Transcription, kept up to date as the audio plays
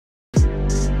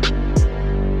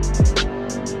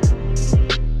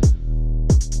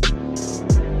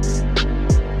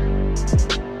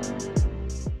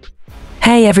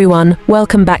Hi everyone,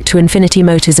 welcome back to Infinity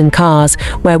Motors and Cars,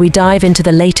 where we dive into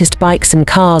the latest bikes and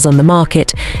cars on the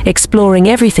market, exploring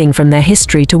everything from their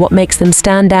history to what makes them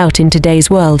stand out in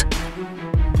today's world.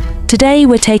 Today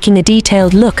we're taking a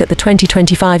detailed look at the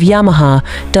 2025 Yamaha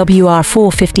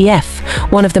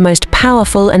WR450F, one of the most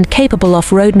powerful and capable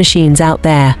off-road machines out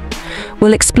there.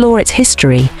 We'll explore its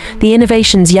history, the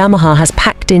innovations Yamaha has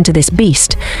packed into this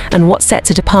beast, and what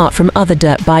sets it apart from other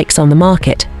dirt bikes on the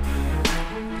market.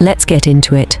 Let's get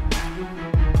into it.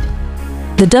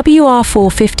 The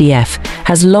WR450F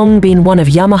has long been one of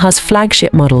Yamaha's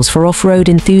flagship models for off-road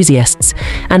enthusiasts,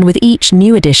 and with each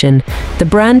new edition, the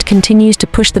brand continues to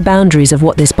push the boundaries of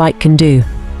what this bike can do.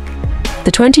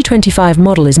 The 2025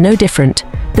 model is no different,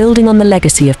 building on the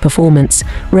legacy of performance,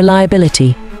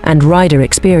 reliability, and rider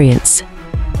experience.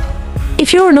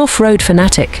 If you're an off-road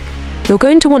fanatic, you're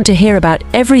going to want to hear about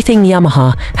everything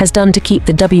Yamaha has done to keep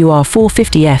the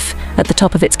WR450F at the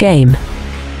top of its game.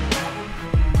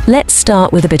 Let's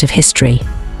start with a bit of history.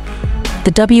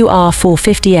 The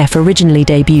WR450F originally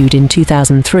debuted in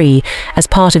 2003 as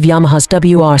part of Yamaha's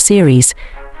WR series,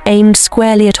 aimed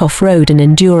squarely at off-road and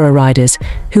enduro riders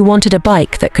who wanted a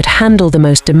bike that could handle the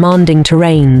most demanding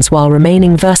terrains while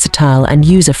remaining versatile and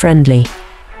user-friendly.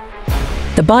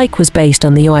 The bike was based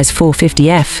on the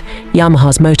WR450F,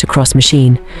 Yamaha's motocross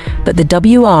machine, but the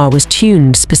WR was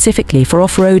tuned specifically for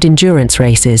off-road endurance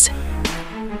races.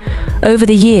 Over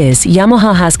the years,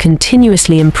 Yamaha has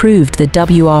continuously improved the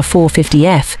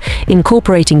WR450F,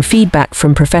 incorporating feedback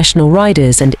from professional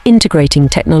riders and integrating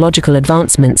technological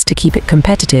advancements to keep it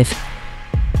competitive.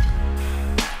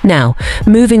 Now,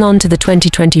 moving on to the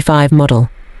 2025 model.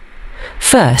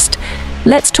 First,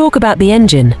 let's talk about the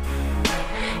engine.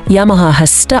 Yamaha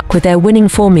has stuck with their winning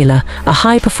formula, a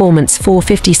high-performance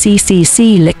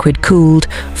 450cc liquid-cooled,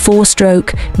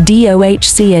 4-stroke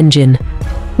DOHC engine.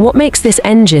 What makes this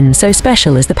engine so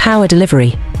special is the power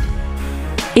delivery.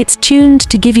 It's tuned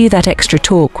to give you that extra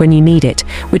torque when you need it,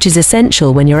 which is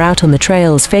essential when you're out on the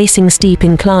trails facing steep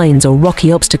inclines or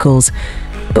rocky obstacles.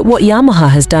 But what Yamaha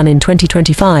has done in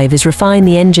 2025 is refine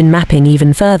the engine mapping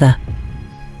even further.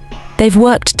 They've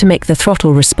worked to make the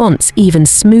throttle response even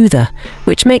smoother,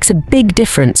 which makes a big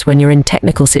difference when you're in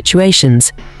technical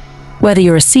situations. Whether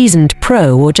you're a seasoned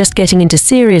pro or just getting into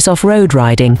serious off-road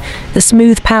riding, the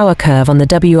smooth power curve on the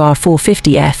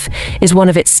WR450F is one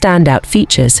of its standout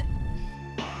features.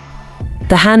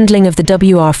 The handling of the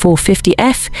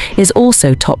WR450F is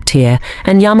also top tier,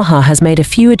 and Yamaha has made a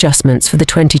few adjustments for the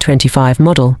 2025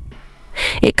 model.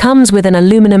 It comes with an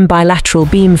aluminum bilateral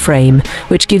beam frame,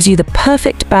 which gives you the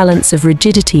perfect balance of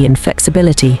rigidity and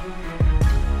flexibility.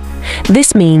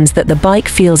 This means that the bike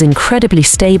feels incredibly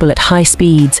stable at high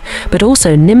speeds, but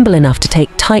also nimble enough to take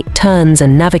tight turns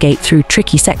and navigate through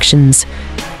tricky sections.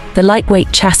 The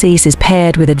lightweight chassis is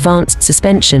paired with advanced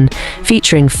suspension,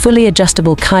 featuring fully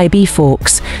adjustable Kai-B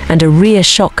forks and a rear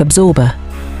shock absorber.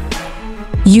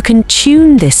 You can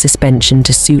tune this suspension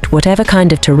to suit whatever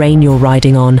kind of terrain you're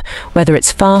riding on, whether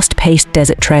it's fast-paced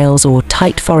desert trails or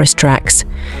tight forest tracks.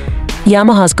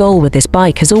 Yamaha's goal with this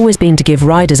bike has always been to give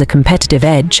riders a competitive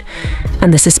edge,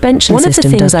 and the suspension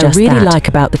system does just that. One of the things I really like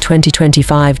about the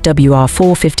 2025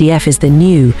 WR450F is the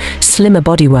new, slimmer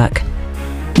bodywork.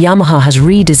 Yamaha has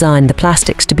redesigned the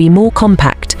plastics to be more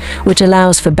compact, which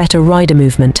allows for better rider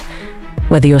movement.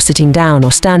 Whether you're sitting down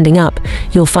or standing up,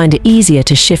 you'll find it easier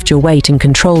to shift your weight and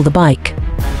control the bike.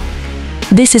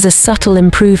 This is a subtle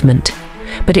improvement,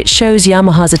 but it shows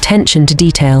Yamaha's attention to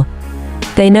detail.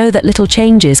 They know that little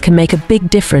changes can make a big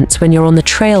difference when you're on the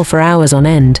trail for hours on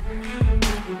end.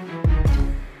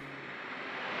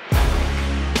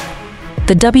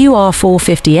 The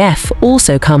WR450F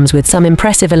also comes with some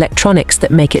impressive electronics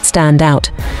that make it stand out.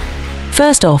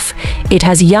 First off, it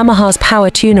has Yamaha's Power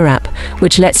Tuner app,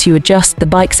 which lets you adjust the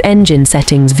bike's engine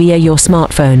settings via your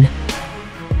smartphone.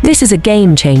 This is a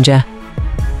game changer.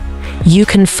 You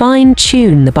can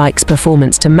fine-tune the bike's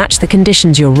performance to match the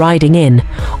conditions you're riding in,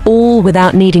 all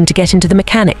without needing to get into the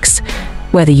mechanics.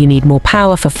 Whether you need more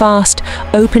power for fast,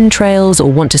 open trails or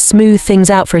want to smooth things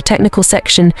out for a technical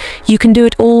section, you can do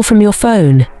it all from your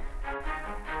phone.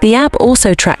 The app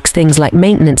also tracks things like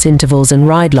maintenance intervals and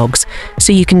ride logs,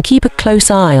 so you can keep a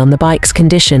close eye on the bike's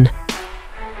condition.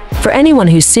 For anyone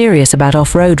who's serious about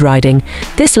off-road riding,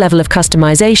 this level of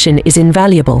customization is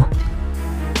invaluable.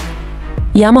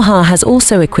 Yamaha has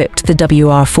also equipped the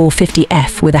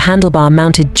WR450F with a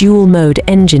handlebar-mounted dual-mode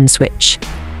engine switch.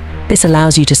 This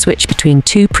allows you to switch between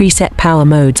two preset power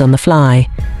modes on the fly.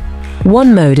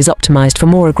 One mode is optimized for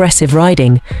more aggressive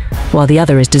riding, while the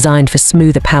other is designed for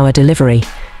smoother power delivery.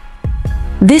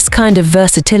 This kind of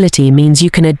versatility means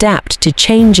you can adapt to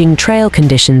changing trail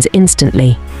conditions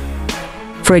instantly.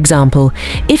 For example,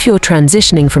 if you're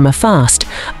transitioning from a fast,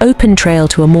 open trail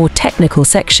to a more technical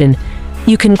section,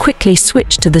 you can quickly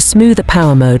switch to the smoother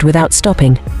power mode without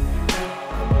stopping.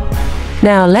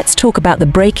 Now let's talk about the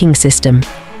braking system.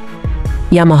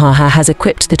 Yamaha has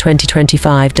equipped the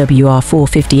 2025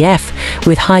 WR450F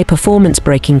with high-performance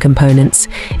braking components,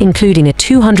 including a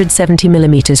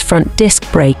 270mm front disc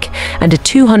brake and a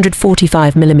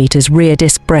 245mm rear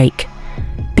disc brake.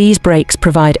 These brakes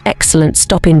provide excellent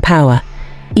stopping power,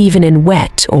 even in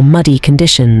wet or muddy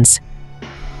conditions.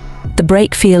 The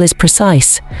brake feel is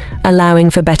precise, allowing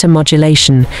for better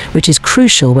modulation, which is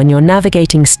crucial when you're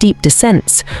navigating steep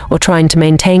descents or trying to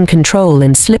maintain control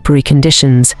in slippery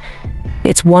conditions.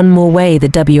 It's one more way the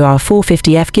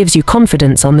WR450F gives you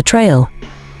confidence on the trail.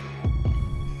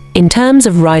 In terms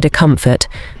of rider comfort,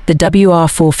 the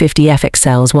WR450F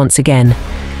excels once again.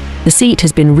 The seat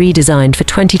has been redesigned for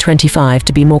 2025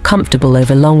 to be more comfortable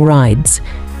over long rides.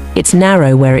 It's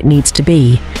narrow where it needs to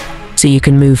be, so you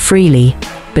can move freely,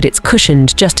 but it's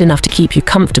cushioned just enough to keep you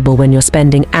comfortable when you're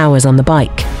spending hours on the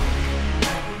bike.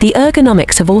 The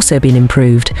ergonomics have also been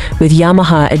improved, with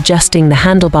Yamaha adjusting the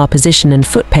handlebar position and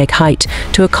foot peg height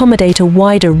to accommodate a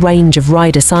wider range of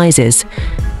rider sizes.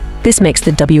 This makes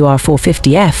the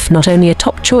WR450F not only a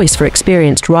top choice for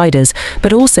experienced riders,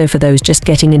 but also for those just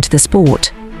getting into the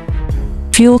sport.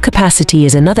 Fuel capacity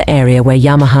is another area where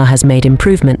Yamaha has made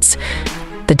improvements.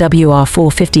 The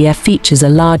WR450F features a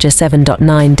larger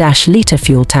 7.9-litre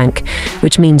fuel tank,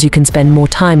 which means you can spend more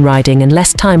time riding and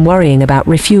less time worrying about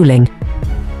refueling.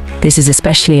 This is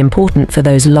especially important for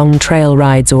those long trail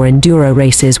rides or enduro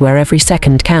races where every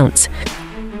second counts.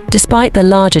 Despite the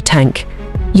larger tank,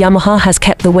 Yamaha has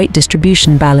kept the weight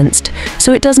distribution balanced,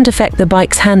 so it doesn't affect the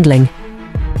bike's handling.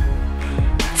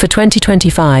 For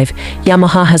 2025,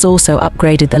 Yamaha has also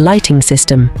upgraded the lighting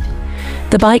system.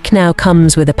 The bike now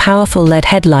comes with a powerful LED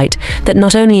headlight that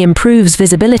not only improves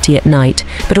visibility at night,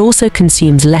 but also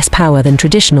consumes less power than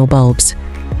traditional bulbs.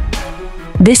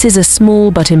 This is a small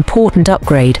but important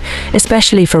upgrade,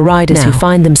 especially for riders who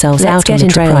find themselves out on the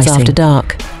trails after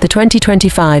dark. The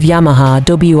 2025 Yamaha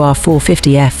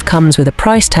WR450F comes with a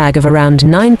price tag of around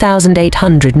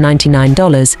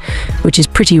 $9,899, which is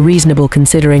pretty reasonable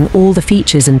considering all the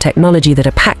features and technology that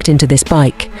are packed into this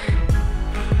bike.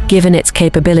 Given its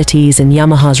capabilities and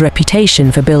Yamaha's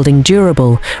reputation for building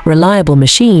durable, reliable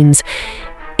machines,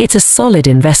 it's a solid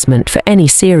investment for any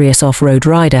serious off-road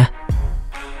rider.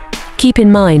 Keep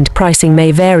in mind, pricing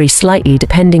may vary slightly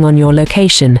depending on your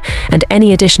location and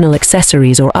any additional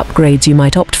accessories or upgrades you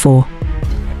might opt for.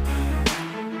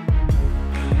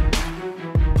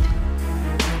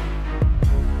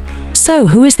 So,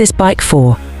 who is this bike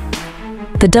for?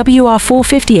 The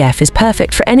WR450F is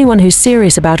perfect for anyone who's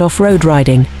serious about off-road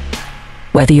riding.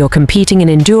 Whether you're competing in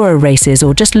enduro races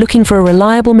or just looking for a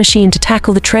reliable machine to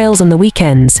tackle the trails on the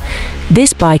weekends,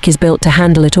 this bike is built to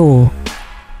handle it all.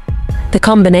 The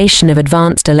combination of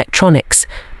advanced electronics,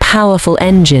 powerful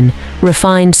engine,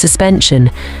 refined suspension,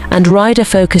 and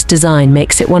rider-focused design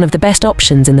makes it one of the best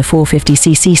options in the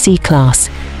 450cc class.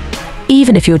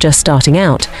 Even if you're just starting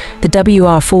out, the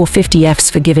WR450F's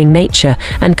forgiving nature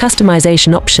and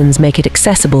customization options make it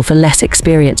accessible for less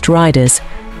experienced riders.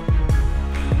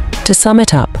 To sum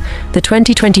it up, the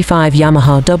 2025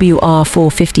 Yamaha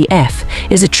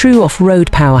WR450F is a true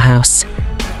off-road powerhouse.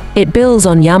 It builds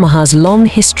on Yamaha's long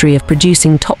history of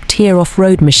producing top-tier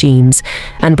off-road machines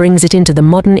and brings it into the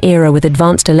modern era with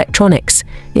advanced electronics,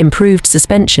 improved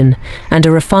suspension, and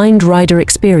a refined rider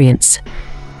experience.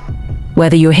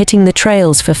 Whether you're hitting the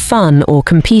trails for fun or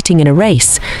competing in a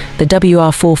race, the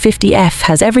WR450F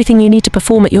has everything you need to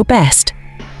perform at your best.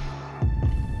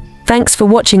 Thanks for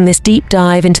watching this deep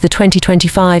dive into the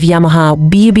 2025 Yamaha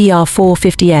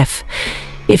WR450F.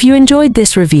 If you enjoyed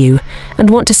this review and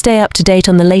want to stay up to date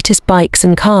on the latest bikes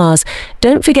and cars,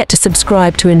 don't forget to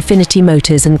subscribe to Infinity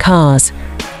Motors and Cars.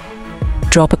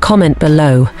 Drop a comment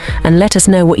below and let us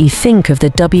know what you think of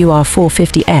the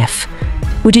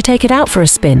WR450F. Would you take it out for a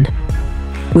spin?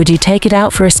 Would you take it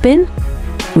out for a spin?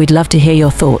 We'd love to hear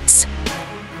your thoughts.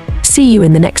 See you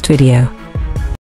in the next video.